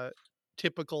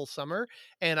typical summer,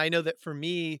 and I know that for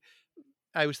me,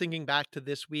 I was thinking back to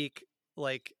this week,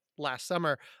 like last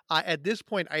summer. At this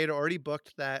point, I had already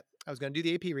booked that I was going to do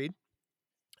the AP read,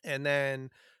 and then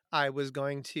I was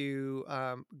going to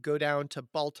go down to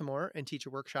Baltimore and teach a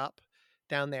workshop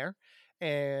down there.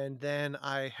 And then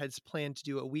I had planned to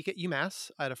do a week at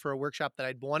UMass for a workshop that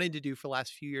I'd wanted to do for the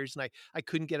last few years, and I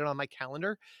couldn't get it on my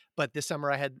calendar. But this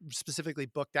summer I had specifically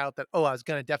booked out that, I was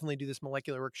going to definitely do this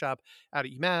molecular workshop out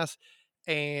at UMass.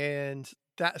 And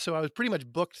so I was pretty much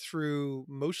booked through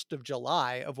most of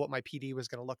July of what my PD was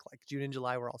going to look like. June and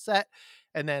July were all set.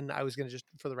 And then I was going to just,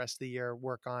 for the rest of the year,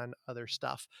 work on other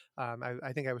stuff.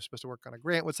 I think I was supposed to work on a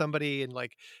grant with somebody and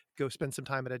like go spend some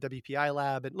time at a WPI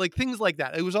lab and like things like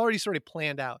that. It was already sort of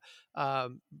planned out.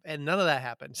 And none of that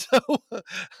happened. So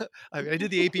I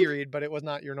did the AP read, but it was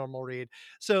not your normal read.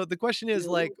 So the question is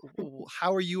like, No.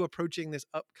 how are you approaching this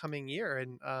upcoming year?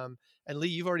 And Lee,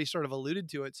 you've already sort of alluded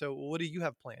to it. So what do you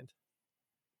have planned?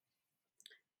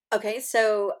 Okay,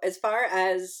 so as far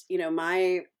as,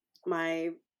 my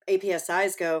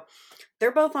APSIs go,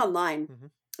 they're both online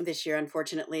Mm-hmm. this year,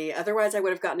 unfortunately. Otherwise, I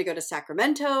would have gotten to go to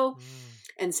Sacramento Mm.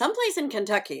 and someplace in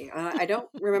Kentucky. I don't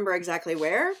remember exactly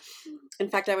where. In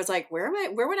fact, I was like, where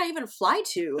would I even fly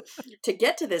to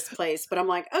get to this place? But I'm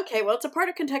like, okay, well, it's a part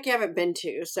of Kentucky I haven't been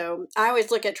to. So I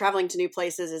always look at traveling to new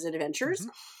places as adventures.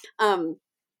 Mm-hmm. Um,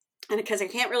 and because I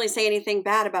can't really say anything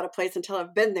bad about a place until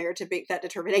I've been there to make that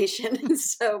determination.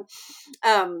 So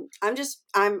I'm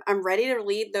ready to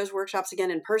lead those workshops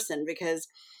again in person because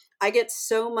I get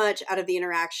so much out of the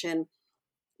interaction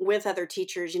with other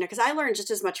teachers, because I learn just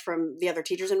as much from the other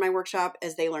teachers in my workshop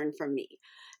as they learn from me.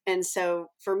 And so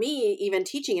for me, even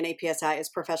teaching an APSI is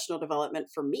professional development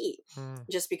for me, Mm.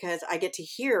 just because I get to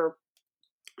hear,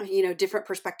 different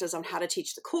perspectives on how to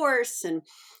teach the course and,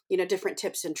 different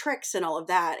tips and tricks and all of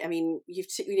that. I mean,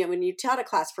 when you taught a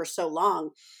class for so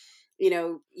long,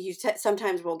 you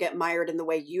sometimes will get mired in the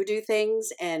way you do things.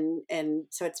 And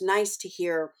so it's nice to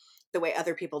hear the way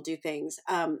other people do things.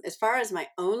 As far as my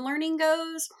own learning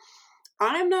goes,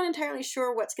 I'm not entirely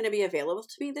sure what's going to be available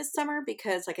to me this summer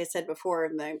because, like I said before,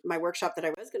 my workshop that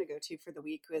I was going to go to for the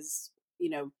week was,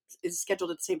 is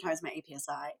scheduled at the same time as my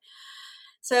APSI.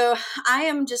 So I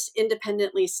am just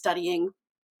independently studying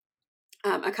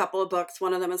a couple of books.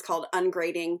 One of them is called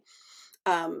Ungrading,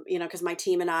 because my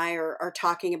team and I are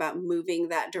talking about moving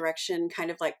that direction,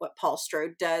 kind of like what Paul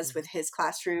Strode does with his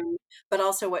classroom, but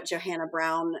also what Johanna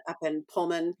Brown up in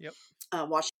Pullman, Yep.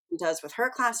 Washington does with her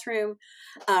classroom.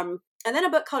 And then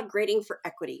a book called Grading for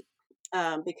Equity,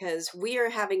 because we are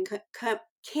having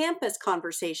campus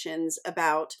conversations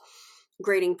about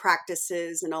grading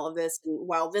practices and all of this. And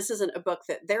while this isn't a book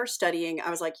that they're studying, I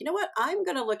was like, you know what? I'm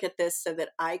going to look at this so that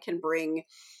I can bring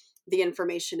the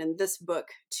information in this book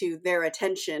to their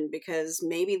attention because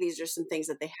maybe these are some things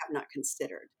that they have not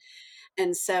considered.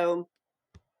 And so,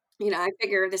 I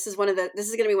figure this is going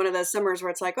to be one of those summers where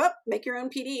it's like, oh, make your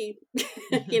own PD,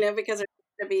 because there's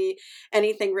going to be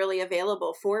anything really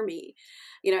available for me,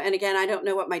 and again, I don't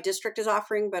know what my district is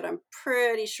offering, but I'm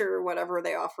pretty sure whatever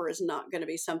they offer is not going to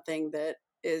be something that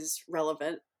is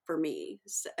relevant for me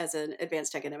as an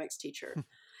advanced academics teacher.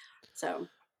 So.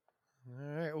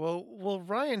 All right. Well,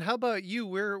 Ryan, how about you?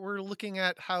 We're looking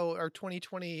at how our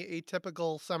 2020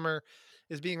 atypical summer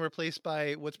is being replaced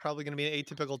by what's probably going to be an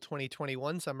atypical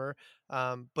 2021 summer.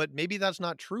 But maybe that's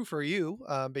not true for you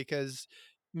because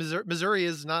Missouri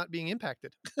is not being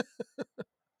impacted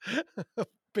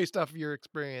based off of your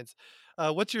experience.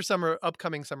 What's your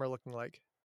upcoming summer looking like?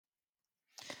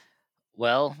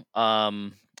 Well,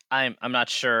 I'm not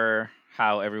sure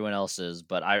how everyone else is,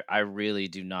 but I really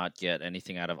do not get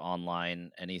anything out of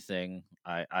online anything.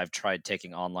 I've tried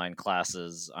taking online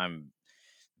classes. I'm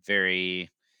very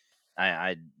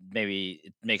I maybe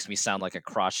it makes me sound like a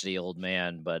crotchety old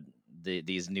man, but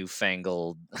these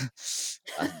newfangled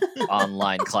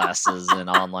online classes and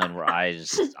online where I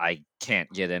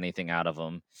can't get anything out of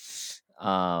them.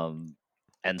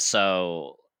 And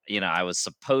so I was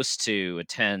supposed to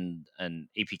attend an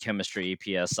AP Chemistry,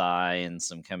 APSI, and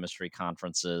some chemistry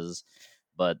conferences,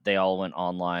 but they all went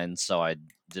online, so I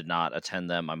did not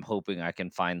attend them. I'm hoping I can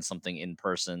find something in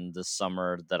person this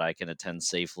summer that I can attend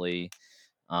safely.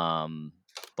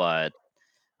 But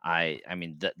I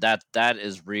mean that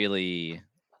is really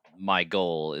my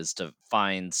goal, is to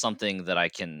find something that I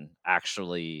can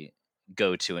actually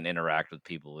go to and interact with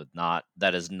people with, not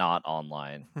that is not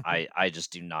online. I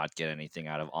just do not get anything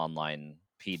out of online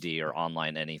PD or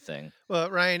online anything. Well,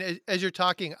 Ryan, as you're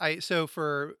talking,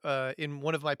 for in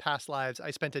one of my past lives,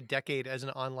 I spent a decade as an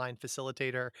online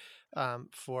facilitator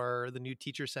for the New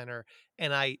Teacher Center,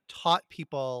 and I taught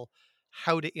people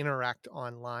how to interact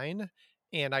online,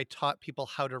 and I taught people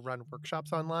how to run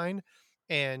workshops online.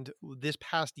 And this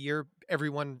past year,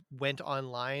 everyone went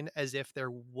online as if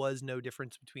there was no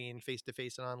difference between face to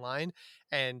face and online,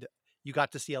 and you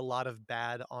got to see a lot of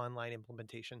bad online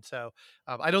implementation. So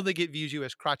I don't think it views you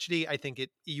as crotchety. I think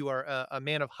you are a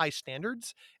man of high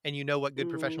standards, and you know what good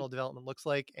professional development looks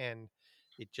like, and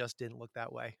it just didn't look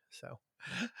that way. So,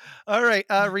 all right,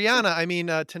 Rihanna. I mean,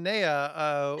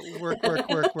 Tanea. Work, work,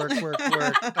 work, work, work,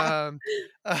 work.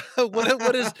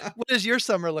 What is your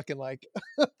summer looking like?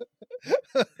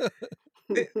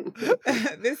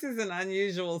 This is an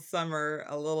unusual summer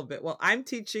a little bit. Well, I'm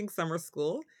teaching summer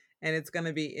school and it's going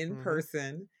to be in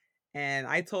person. And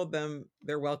I told them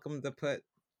they're welcome to put,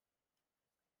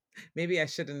 maybe I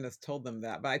shouldn't have told them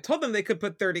that, but I told them they could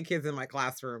put 30 kids in my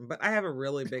classroom, but I have a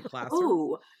really big classroom.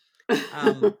 Ooh.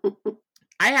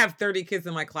 I have 30 kids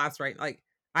in my class, right? Like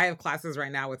I have classes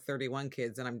right now with 31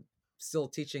 kids and I'm still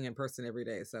teaching in person every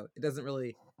day. So it doesn't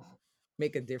really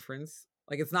make a difference.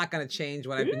 Like it's not going to change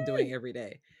what I've been doing every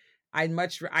day. I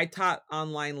taught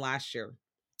online last year,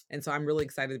 and so I'm really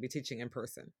excited to be teaching in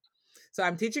person. So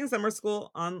I'm teaching summer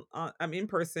school I'm in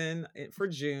person for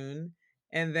June,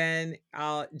 and then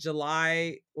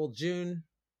June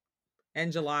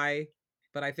and July,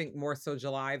 but I think more so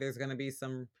July. There's going to be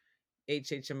some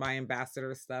HHMI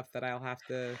ambassador stuff that I'll have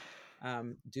to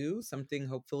do, something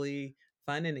hopefully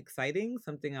fun and exciting,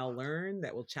 something I'll learn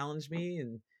that will challenge me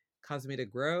and cause me to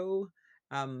grow.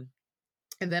 And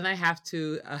then I have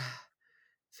to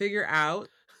figure out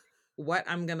what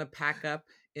I'm going to pack up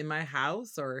in my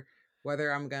house, or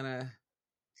whether I'm going to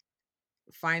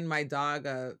find my dog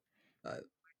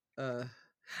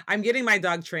I'm getting my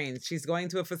dog trained. She's going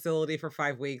to a facility for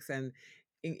 5 weeks, and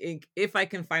if I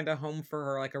can find a home for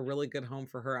her, like a really good home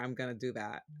for her, I'm going to do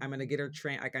that. I'm going to get her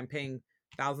trained. Like I'm paying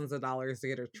thousands of dollars to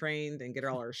get her trained and get her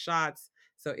all her shots.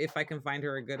 So if I can find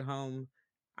her a good home,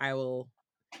 I will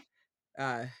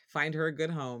find her a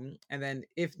good home. And then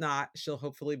if not, she'll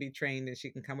hopefully be trained and she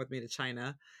can come with me to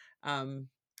China.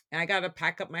 and I got to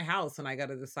pack up my house, and I got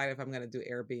to decide if I'm going to do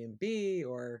Airbnb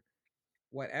or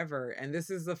whatever. And this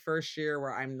is the first year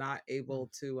where I'm not able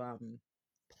to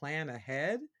plan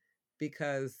ahead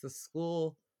because the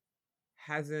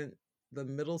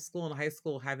middle school and high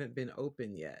school haven't been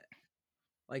open yet.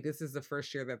 Like, this is the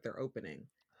first year that they're opening.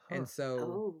 Huh. And so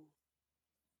Oh.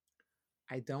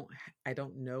 I don't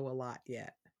know a lot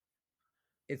yet.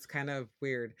 It's kind of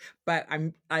weird, but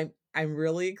I'm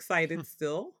really excited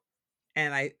still.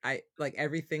 And I like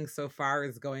everything so far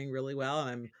is going really well.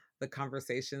 And the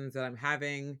conversations that I'm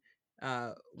having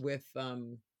with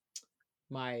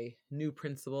my new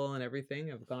principal and everything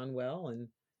have gone well. And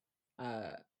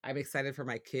I'm excited for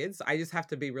my kids. I just have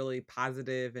to be really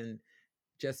positive and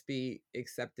just be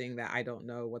accepting that I don't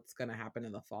know what's going to happen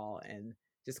in the fall and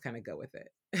just kind of go with it.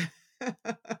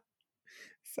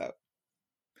 So,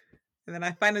 and then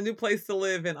I find a new place to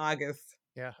live in August.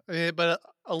 Yeah. I mean, but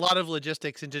a lot of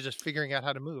logistics into just figuring out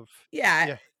how to move. Yeah.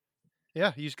 Yeah.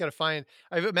 Yeah. You just got to find,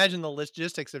 I imagine the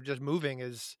logistics of just moving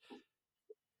it's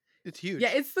huge.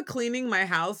 Yeah, it's the cleaning my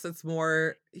house that's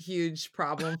more huge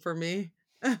problem for me.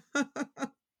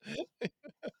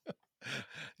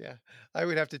 Yeah. I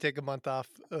would have to take a month off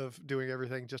of doing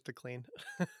everything just to clean.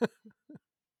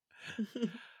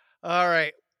 All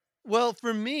right. Well,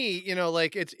 for me,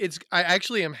 like I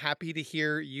actually am happy to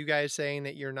hear you guys saying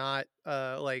that you're not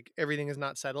like everything is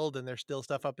not settled and there's still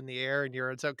stuff up in the air and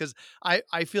you're so because I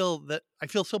feel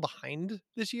so behind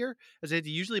this year. As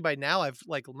usually by now I've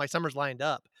like my summer's lined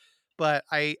up, but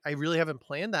I really haven't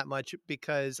planned that much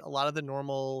because a lot of the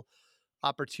normal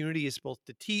opportunities both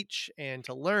to teach and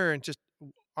to learn just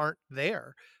aren't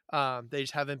there. They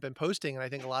just haven't been posting, and I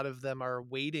think a lot of them are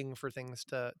waiting for things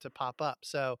to pop up.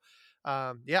 So,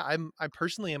 yeah, I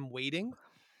personally am waiting,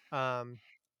 um,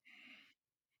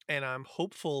 and I'm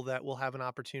hopeful that we'll have an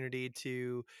opportunity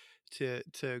to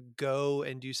go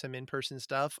and do some in person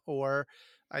stuff. Or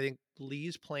I think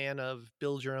Lee's plan of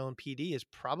build your own PD is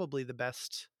probably the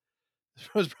best.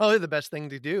 Was probably the best thing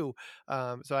to do.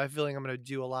 So I have a feeling I'm going to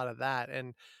do a lot of that.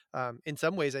 And in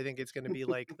some ways, I think it's going to be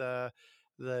like the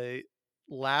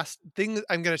last thing.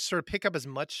 I'm going to sort of pick up as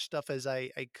much stuff as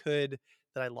I could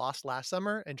that I lost last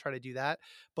summer and try to do that.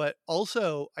 But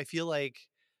also, I feel like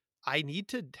I need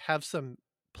to have some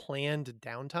planned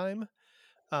downtime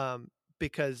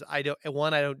because I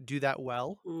don't do that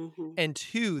well. Mm-hmm. And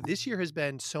two, this year has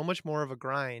been so much more of a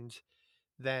grind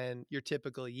than your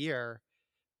typical year.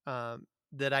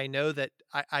 That I know that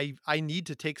I need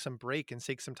to take some break and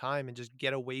take some time and just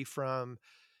get away from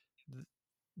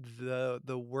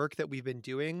the work that we've been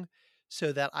doing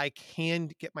so that I can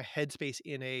get my headspace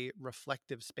in a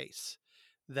reflective space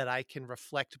that I can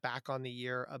reflect back on the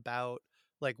year about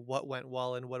like what went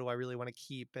well and what do I really want to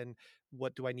keep and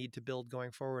what do I need to build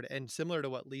going forward. And similar to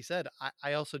what Lee said,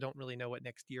 I also don't really know what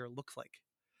next year looks like.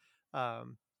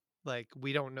 Um, like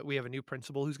we don't know, we have a new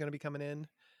principal who's going to be coming in.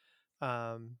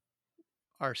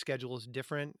 Our schedule is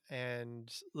different,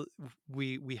 and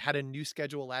we had a new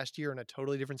schedule last year and a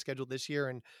totally different schedule this year,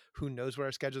 and who knows what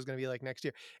our schedule is going to be like next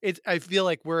year. I feel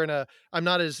like I'm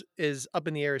not as up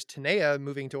in the air as Tanea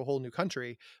moving to a whole new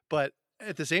country, but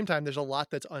at the same time there's a lot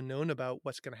that's unknown about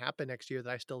what's going to happen next year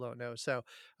that I still don't know. So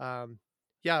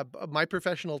yeah, my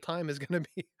professional time is going to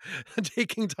be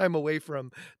taking time away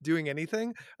from doing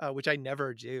anything, which I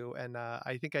never do. And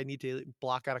I think I need to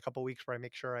block out a couple weeks where I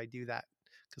make sure I do that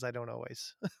because I don't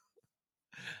always.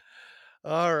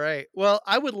 All right. Well,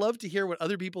 I would love to hear what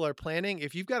other people are planning.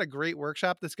 If you've got a great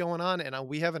workshop that's going on and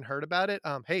we haven't heard about it,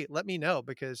 hey, let me know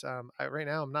because right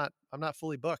now I'm not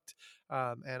fully booked,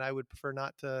 and I would prefer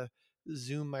not to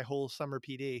Zoom my whole summer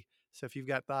PD. So if you've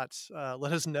got thoughts,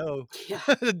 let us know. Yeah.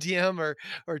 DM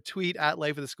or tweet at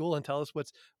Life of the School and tell us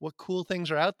what cool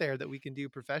things are out there that we can do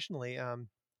professionally.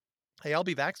 Hey, I'll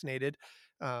be vaccinated.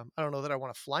 I don't know that I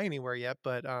want to fly anywhere yet,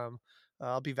 but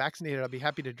I'll be vaccinated. I'll be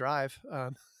happy to drive.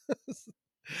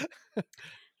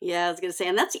 Yeah, I was gonna say,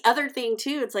 and that's the other thing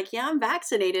too. It's like, yeah, I'm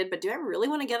vaccinated, but do I really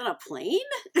want to get on a plane?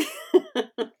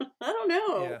 I don't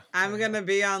know. Yeah, I'm going to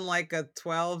be on like a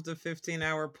 12 to 15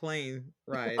 hour plane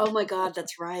ride. Oh my God,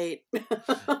 that's right.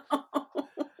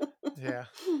 Yeah.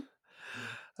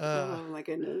 Oh my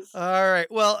goodness. All right.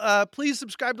 Well, please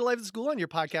subscribe to Life of the School on your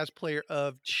podcast player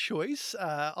of choice.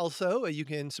 Also, you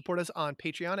can support us on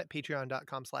Patreon at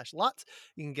patreon.com/lots.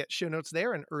 You can get show notes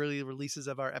there and early releases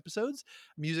of our episodes.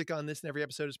 Music on this and every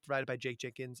episode is provided by Jake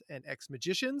Jenkins and X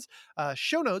Magicians.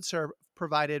 Show notes are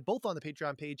provided both on the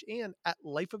Patreon page and at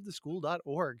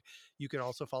lifeoftheschool.org. You can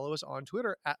also follow us on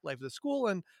Twitter at Life of the School.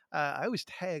 And I always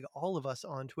tag all of us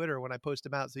on Twitter when I post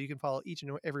them out. So you can follow each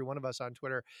and every one of us on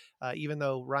Twitter, even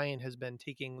though Ryan has been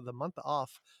taking the month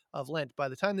off of Lent. By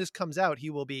the time this comes out, he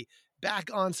will be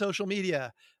back on social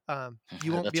media.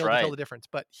 You won't be able to tell the difference,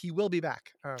 but he will be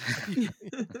back. All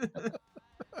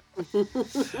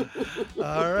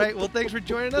right. Well, thanks for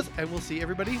joining us, and we'll see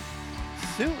everybody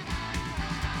soon.